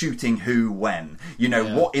 Who's shooting who when?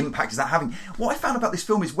 What impact is that having? What I found about this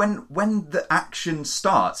film is when the action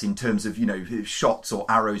starts, in terms of shots or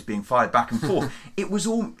arrows being fired back and forth, it was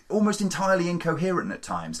almost entirely incoherent at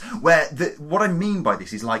times. Where what I mean by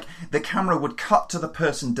this is, like, the camera would cut to the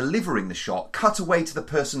person delivering the shot, cut away to the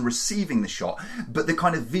person receiving the shot, but the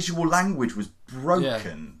kind of visual language was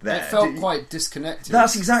broken there. It felt quite disconnected.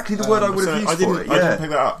 That's exactly the word I would have used for it. I didn't pick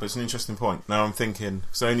that up, but it's an interesting point. Now I'm thinking,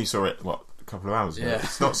 because I only saw it, a couple of hours ago. Yeah.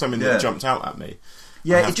 It's not something that jumped out at me.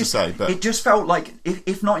 Yeah, it just felt like,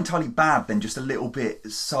 if not entirely bad, then just a little bit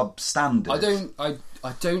substandard.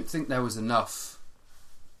 I don't think there was enough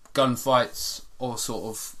gunfights or sort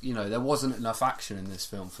of, there wasn't enough action in this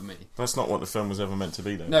film for me. That's not what the film was ever meant to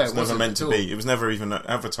be, though. No, it was never meant to at all. be. It was never even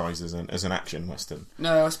advertised as an action western.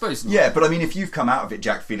 No, I suppose not. Yeah, but I mean, if you've come out of it,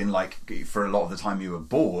 Jack, feeling like for a lot of the time you were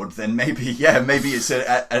bored, then maybe it's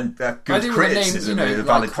a good criticism, a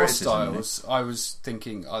valid criticism. Hostiles, I was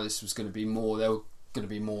thinking, this was going to be more. There were going to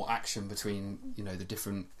be more action between, the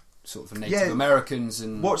different sort of Native Americans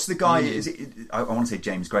and... What's the guy... Is it? I want to say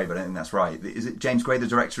James Gray, but I don't think that's right. Is it James Gray, the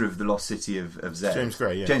director of The Lost City of Zed? James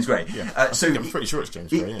Gray, yeah. James Gray. Yeah. I'm pretty sure it's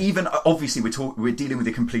James Gray, yeah. Even, obviously, we're dealing with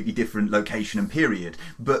a completely different location and period,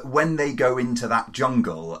 but when they go into that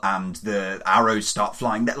jungle and the arrows start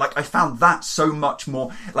flying, I found that so much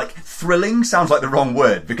more... thrilling sounds like the wrong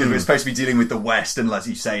word, because we're supposed to be dealing with the West, and as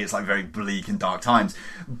you say, it's very bleak and dark times.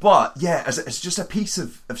 But, yeah, as just a piece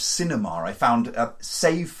of cinema, I found,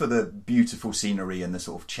 save for the beautiful scenery and the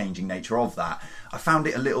sort of changing nature of that, I found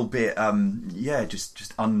it a little bit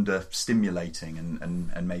just under stimulating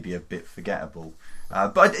and maybe a bit forgettable,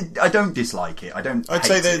 but I don't dislike it. I'd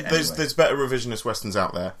say there's better revisionist westerns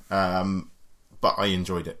out there, but I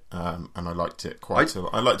enjoyed it, and I liked it quite a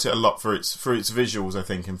lot. I liked it a lot for its visuals, I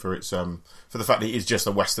think, and for its for the fact that it is just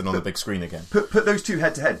a western on the big screen again. Put those two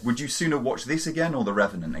head to head. Would you sooner watch this again or The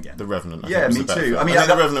Revenant again? The Revenant. Yeah, me too. I think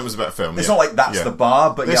The Revenant was a better film. It's not like that's the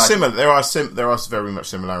bar, but similar. There are very much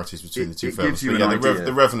similarities between the two films. But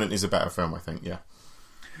The Revenant is a better film, I think. Yeah.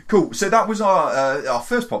 Cool. So that was our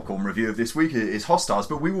first popcorn review of this week. Is Hostiles,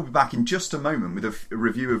 but we will be back in just a moment with a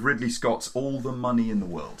review of Ridley Scott's All the Money in the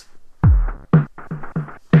World.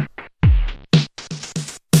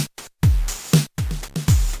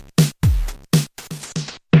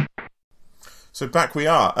 So back we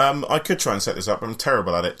are. I could try and set this up, but I'm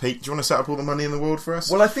terrible at it. Pete, do you want to set up All the Money in the World for us?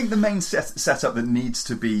 Well, I think the main setup that needs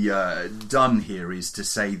to be done here is to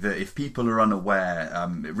say that if people are unaware,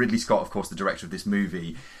 Ridley Scott, of course, the director of this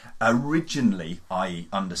movie, originally, I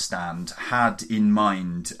understand, had in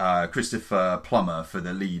mind Christopher Plummer for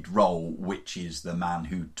the lead role, which is the man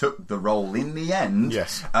who took the role in the end,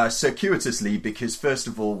 yes, circuitously, because first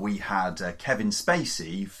of all we had Kevin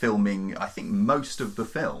Spacey filming, I think, most of the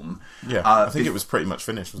film. Yeah, I think it was pretty much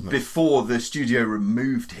finished, wasn't it? Before the studio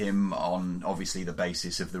removed him on, obviously, the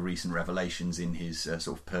basis of the recent revelations in his sort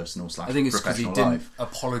of personal / professional life. I think it's because he didn't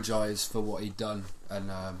apologise for what he'd done. And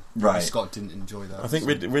Ridley Scott didn't enjoy that. I think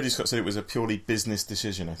Ridley Scott said it was a purely business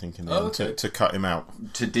decision, I think, in the end, to cut him out.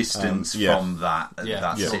 To distance from that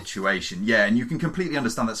situation. Yeah, and you can completely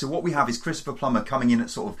understand that. So what we have is Christopher Plummer coming in at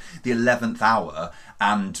sort of the 11th hour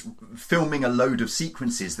and filming a load of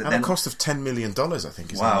sequences that then... a cost of $10 million, I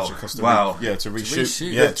think, is how much it cost to reshoot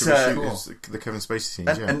the Kevin Spacey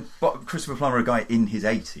scenes, But Christopher Plummer, a guy in his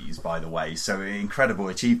 80s, by the way, so incredible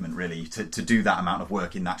achievement, really, to do that amount of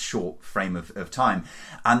work in that short frame of time.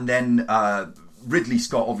 And then Ridley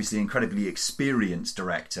Scott, obviously incredibly experienced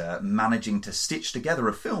director, managing to stitch together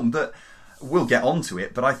a film that, we'll get onto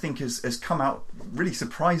it, but I think has come out really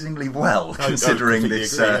surprisingly well, considering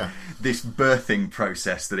this birthing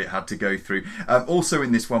process that it had to go through. Also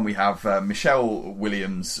in this one we have Michelle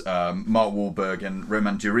Williams, Mark Wahlberg and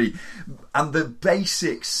Roman Duris. And the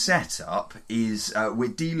basic setup is we're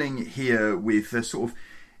dealing here with a sort of,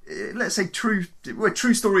 let's say, true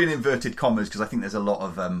story in inverted commas, because I think there's a lot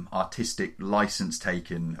of artistic license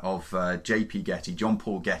taken of J.P. Getty, John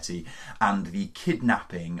Paul Getty, and the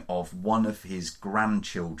kidnapping of one of his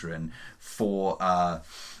grandchildren for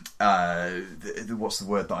what's the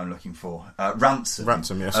word that I'm looking for? Ransom.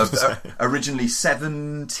 Ransom, yes. Originally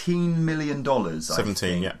 $17 million,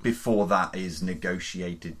 17, yeah. Before that is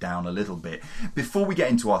negotiated down a little bit. Before we get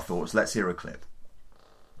into our thoughts, let's hear a clip.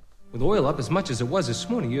 With oil up as much as it was this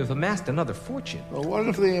morning, you have amassed another fortune. Well, what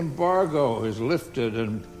if the embargo is lifted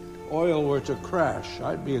and oil were to crash?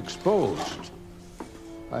 I'd be exposed.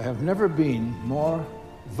 I have never been more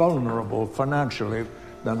vulnerable financially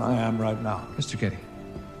than I am right now. Mr. Getty,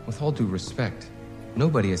 with all due respect,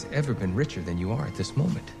 nobody has ever been richer than you are at this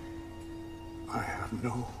moment. I have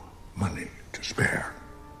no money to spare.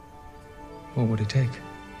 What would it take?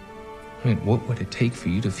 I mean, what would it take for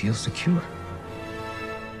you to feel secure?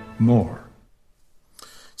 More.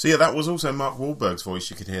 So yeah, that was also Mark Wahlberg's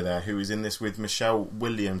voice you could hear there, who is in this with Michelle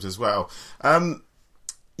Williams as well. We'll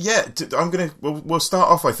start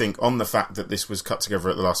off, I think, on the fact that this was cut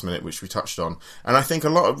together at the last minute, which we touched on. And I think a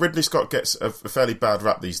lot of Ridley Scott gets a fairly bad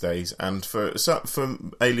rap these days, and for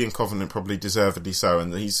Alien Covenant, probably deservedly so.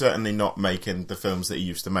 And he's certainly not making the films that he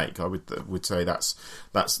used to make. I would say that's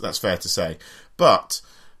fair to say. But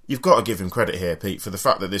you've got to give him credit here, Pete, for the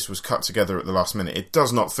fact that this was cut together at the last minute. It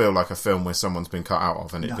does not feel like a film where someone's been cut out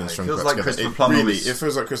of and it's been strung feels together. like Christopher Plummer It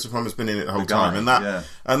feels like Christopher Plummer's been in it the whole time, and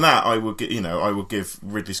that I will give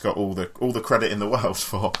Ridley Scott all the credit in the world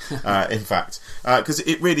for. In fact, because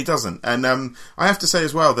it really doesn't. And I have to say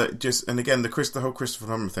as well that the whole Christopher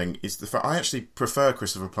Plummer thing is the fact I actually prefer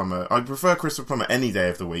Christopher Plummer. I prefer Christopher Plummer any day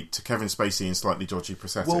of the week to Kevin Spacey in slightly dodgy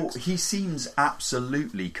prosthetics. Well, he seems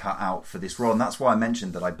absolutely cut out for this role, and that's why I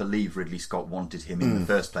mentioned that I believe Ridley Scott wanted him in the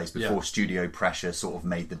first place before studio pressure sort of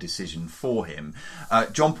made the decision for him.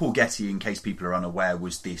 John Paul Getty, in case people are unaware,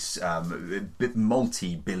 was this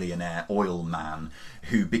multi-billionaire oil man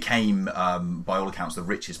who became, by all accounts, the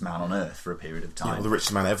richest man on earth for a period of time. The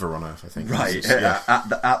richest man ever on earth, I think. Right, at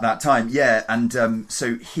that time, and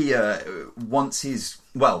so here, once his...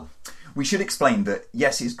 Well, we should explain that,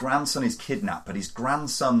 yes, his grandson is kidnapped, but his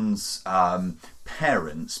grandson's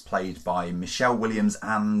parents, played by Michelle Williams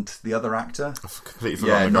and the other actor... I've completely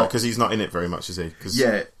forgotten because he's not in it very much, is he?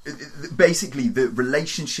 Yeah, basically the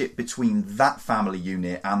relationship between that family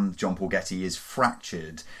unit and John Paul Getty is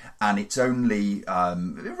fractured, and it's only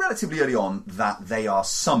relatively early on that they are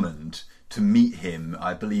summoned to meet him,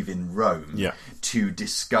 I believe, in Rome, to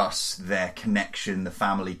discuss their connection, the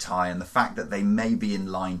family tie, and the fact that they may be in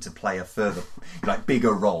line to play a further,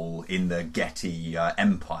 bigger role in the Getty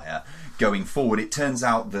empire going forward. It turns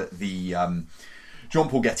out that the John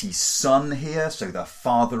Paul Getty's son here, so the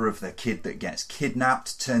father of the kid that gets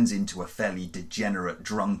kidnapped, turns into a fairly degenerate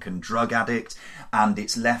drunk and drug addict, and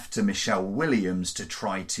it's left to Michelle Williams to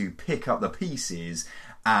try to pick up the pieces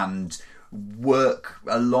and work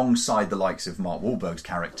alongside the likes of Mark Wahlberg's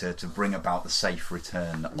character to bring about the safe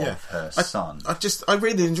return of her son. I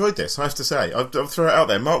really enjoyed this, I have to say. I'll throw it out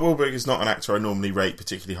there. Mark Wahlberg is not an actor I normally rate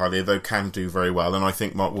particularly highly, though can do very well, and I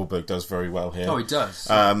think Mark Wahlberg does very well here. Oh, he does.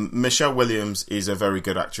 Michelle Williams is a very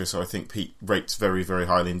good actress, so I think Pete rates very, very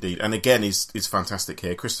highly indeed. And again, is fantastic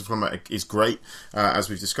here. Christopher Plummer is great, as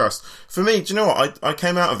we've discussed. For me, do you know what? I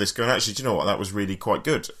came out of this going, actually, do you know what? That was really quite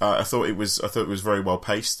good. I thought it was very well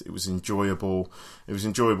paced. It was enjoyable. It was an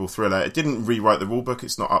enjoyable thriller. It didn't rewrite the rule book.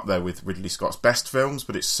 It's not up there with Ridley Scott's best films,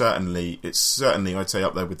 but it's certainly I'd say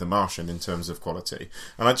up there with The Martian in terms of quality.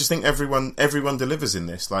 And I just think everyone delivers in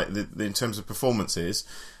this, in terms of performances,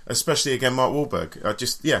 especially again Mark Wahlberg.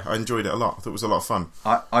 I enjoyed it a lot. I thought it was a lot of fun.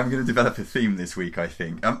 I'm going to develop a theme this week, I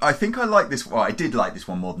think. I think I like this. Well, I did like this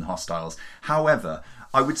one more than Hostiles. However,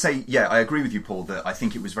 I would say, I agree with you, Paul, that I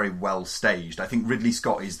think it was very well staged. I think Ridley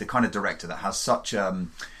Scott is the kind of director that has such a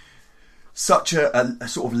sort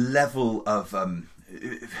of level of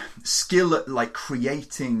skill at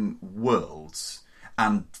creating worlds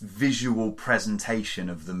and visual presentation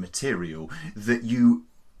of the material that you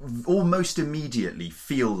almost immediately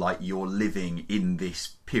feel like you're living in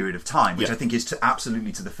this period of time, which I think is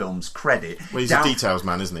absolutely to the film's credit. Well, he's a details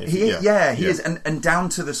man, isn't he? He is, and down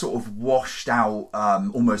to the sort of washed out,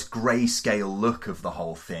 almost grayscale look of the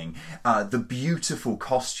whole thing. The beautiful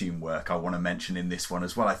costume work I want to mention in this one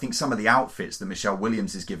as well. I think some of the outfits that Michelle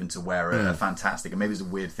Williams is given to wear are fantastic, and maybe it's a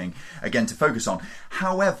weird thing again to focus on.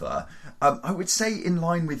 However, I would say in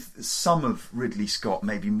line with some of Ridley Scott,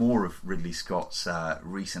 maybe more of Ridley Scott's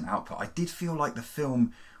recent output, I did feel like the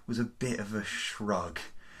film was a bit of a shrug.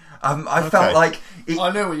 I felt like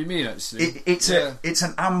I know what you mean. Actually, it's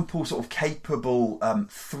an ample sort of capable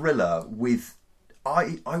thriller with,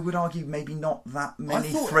 I would argue, maybe not that many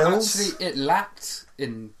thrills. Actually, it lacked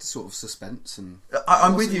in sort of suspense, and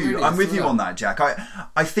I'm with you. Really I'm with you on that, Jack.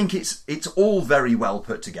 I think it's all very well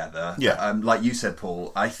put together. Yeah. Like you said,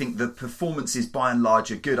 Paul. I think the performances by and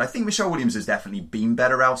large are good. I think Michelle Williams has definitely been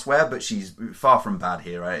better elsewhere, but she's far from bad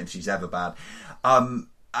here, right? If she's ever bad.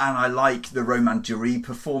 And I like the Roman Duris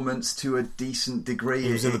performance to a decent degree.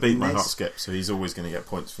 He was in the Beat My Heart skip, so he's always going to get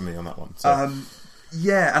points for me on that one. So.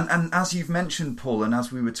 And as you've mentioned, Paul, and as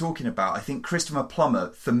we were talking about, I think Christopher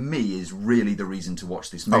Plummer, for me, is really the reason to watch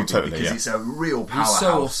this movie. Totally, because it's a real powerhouse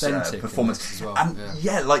so authentic performance. As well.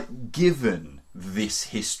 And given this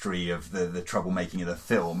history of the troublemaking of the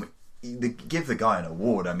film, give the guy an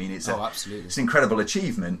award. I mean, absolutely. It's an incredible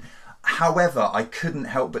achievement. However, I couldn't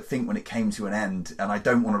help but think when it came to an end, and I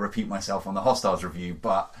don't want to repeat myself on the Hostiles review,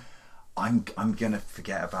 but I'm going to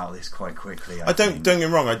forget about this quite quickly. Don't get me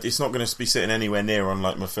wrong, it's not going to be sitting anywhere near on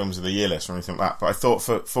my films of the year list or anything like that. But I thought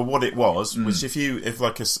for what it was, which if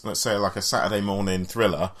let's say a Saturday morning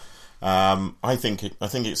thriller, I think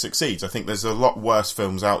it succeeds. I think there's a lot worse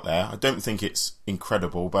films out there. I don't think it's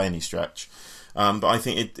incredible by any stretch. but I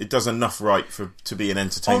think it does enough right to be an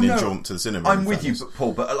entertaining jaunt to the cinema. I'm with you,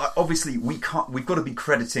 Paul, but like, obviously we've got to be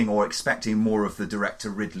crediting or expecting more of the director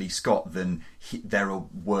Ridley Scott than there are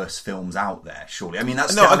worse films out there. Surely, I mean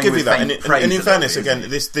that's no. I'll give you that. And in fairness, bit, again,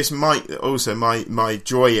 this might also my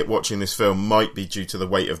joy at watching this film might be due to the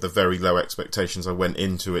weight of the very low expectations I went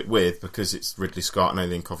into it with, because it's Ridley Scott and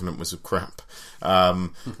Alien Covenant was a crap.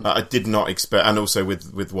 I did not expect, and also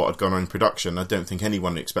with what had gone on in production, I don't think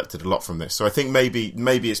anyone expected a lot from this. So I think maybe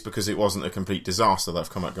it's because it wasn't a complete disaster that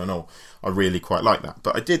I've come out going, oh, I really quite like that.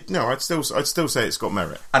 But I'd still say it's got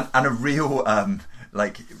merit and a real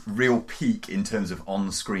real peak in terms of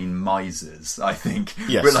on-screen misers, I think.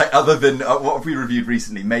 Yes. We're like, other than what have we reviewed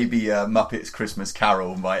recently? Maybe Muppets Christmas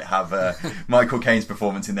Carol might have Michael Caine's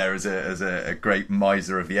performance in there as a great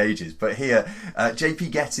miser of the ages. But here, J.P.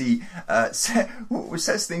 Getty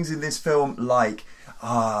says things in this film like,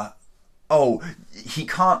 he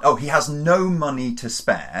has no money to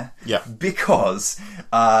spare. Yeah. Because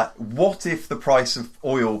what if the price of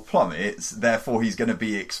oil plummets, therefore he's going to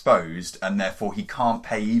be exposed, and therefore he can't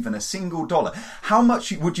pay even a single dollar. How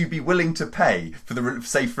much would you be willing to pay for the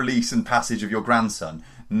safe release and passage of your grandson?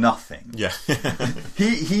 Nothing. Yeah.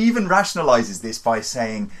 He even rationalises this by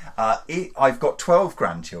saying, I've got 12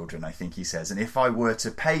 grandchildren, I think he says, and if I were to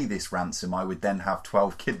pay this ransom, I would then have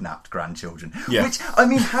 12 kidnapped grandchildren. Yeah. Which, I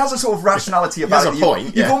mean, has a sort of rationality about it. Has a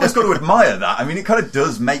point, You've almost got to admire that. I mean, it kind of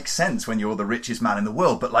does make sense when you're the richest man in the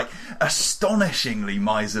world, but like, astonishingly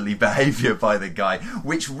miserly behaviour by the guy,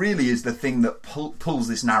 which really is the thing that pulls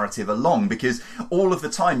this narrative along, because all of the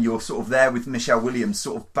time you're sort of there with Michelle Williams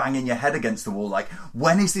sort of banging your head against the wall like,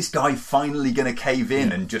 when is this guy finally going to cave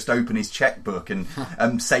in and just open his checkbook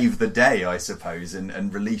and save the day, I suppose,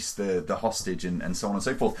 and release the hostage and so on and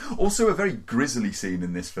so forth. Also, a very grisly scene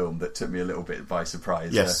in this film that took me a little bit by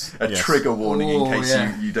surprise. Yes. A trigger warning in case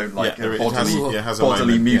you don't like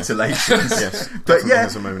bodily mutilations. Yes. But yeah,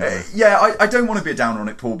 I don't want to be down on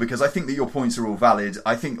it, Paul, because I think that your points are all valid.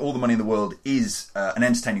 I think All the Money in the World is an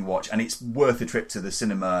entertaining watch, and it's worth a trip to the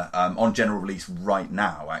cinema on general release right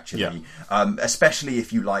now, actually. Yeah. Especially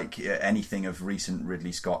if you like anything of recent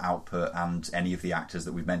Ridley Scott output and any of the actors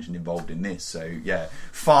that we've mentioned involved in this. So yeah,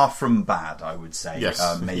 far from bad, I would say.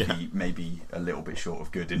 Yes. Maybe a little bit short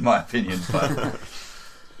of good in my opinion, but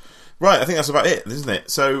right, I think that's about it, isn't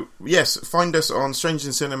it? So, yes, find us on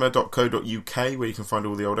strangerscinema.co.uk, where you can find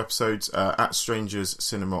all the old episodes, at Strangers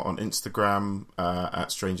Cinema on Instagram,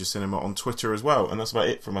 at Strangers Cinema on Twitter as well. And that's about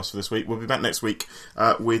it from us for this week. We'll be back next week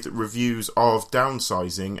with reviews of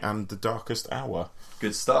Downsizing and The Darkest Hour.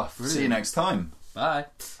 Good stuff. Brilliant. See you next time. Bye.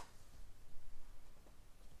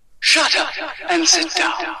 Shut up and sit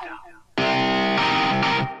down.